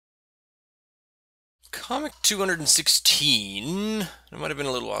Comic 216. It might have been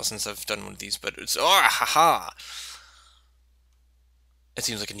a little while since I've done one of these, but it's... Oh, haha! It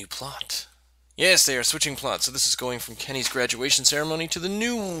seems like a new plot. Yes, they are switching plots, so this is going from Kenny's graduation ceremony to the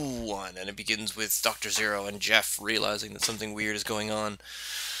new one, and it begins with Dr. Zero and Jeff realizing that something weird is going on.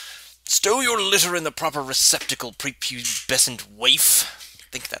 Stow your litter in the proper receptacle, prepubescent waif. I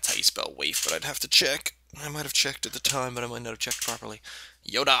think that's how you spell waif, but I'd have to check. I might have checked at the time, but I might not have checked properly.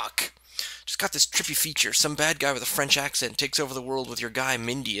 Yodak. Just got this trippy feature. Some bad guy with a French accent takes over the world with your guy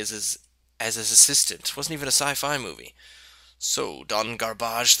Mindy as his assistant. Wasn't even a sci-fi movie. So, Don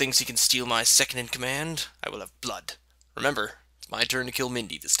Garbage thinks he can steal my second-in-command? I will have blood. Remember, it's my turn to kill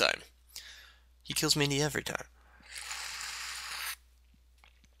Mindy this time. He kills Mindy every time.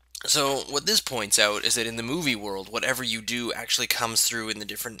 So, what this points out is that in the movie world, whatever you do actually comes through in the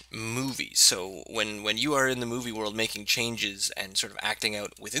different movies. So, when you are in the movie world making changes and sort of acting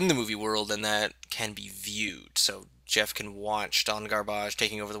out within the movie world, then that can be viewed. So, Jeff can watch Don Garbage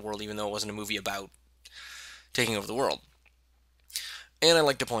taking over the world even though it wasn't a movie about taking over the world. And I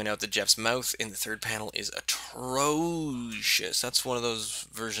like to point out that Jeff's mouth in the third panel is atrocious. That's one of those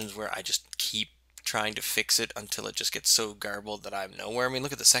versions where I just keep trying to fix it until it just gets so garbled that I'm nowhere. I mean,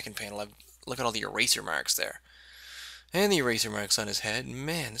 look at the second panel. Look at all the eraser marks there. And the eraser marks on his head.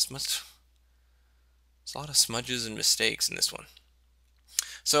 Man, there's a lot of smudges and mistakes in this one.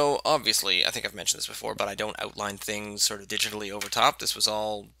 So, obviously, I think I've mentioned this before, but I don't outline things sort of digitally over top. This was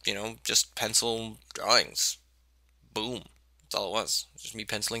all, just pencil drawings. Boom. That's all it was. Just me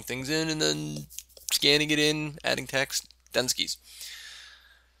penciling things in and then scanning it in, adding text, done skis.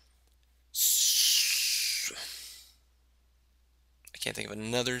 I can't think of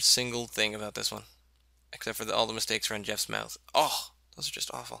another single thing about this one, except for all the mistakes around Jeff's mouth. Oh, those are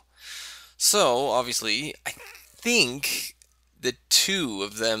just awful. So, obviously, I think the two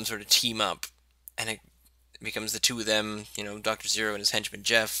of them sort of team up, and it becomes the two of them, Dr. Zero and his henchman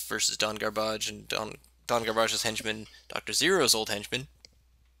Jeff versus Don Garbage and Don Garbage's henchman, Dr. Zero's old henchman,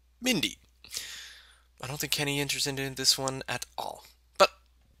 Mindy. I don't think Kenny enters into this one at all, but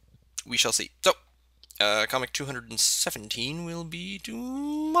we shall see. So, comic 217 will be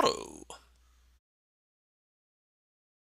tomorrow.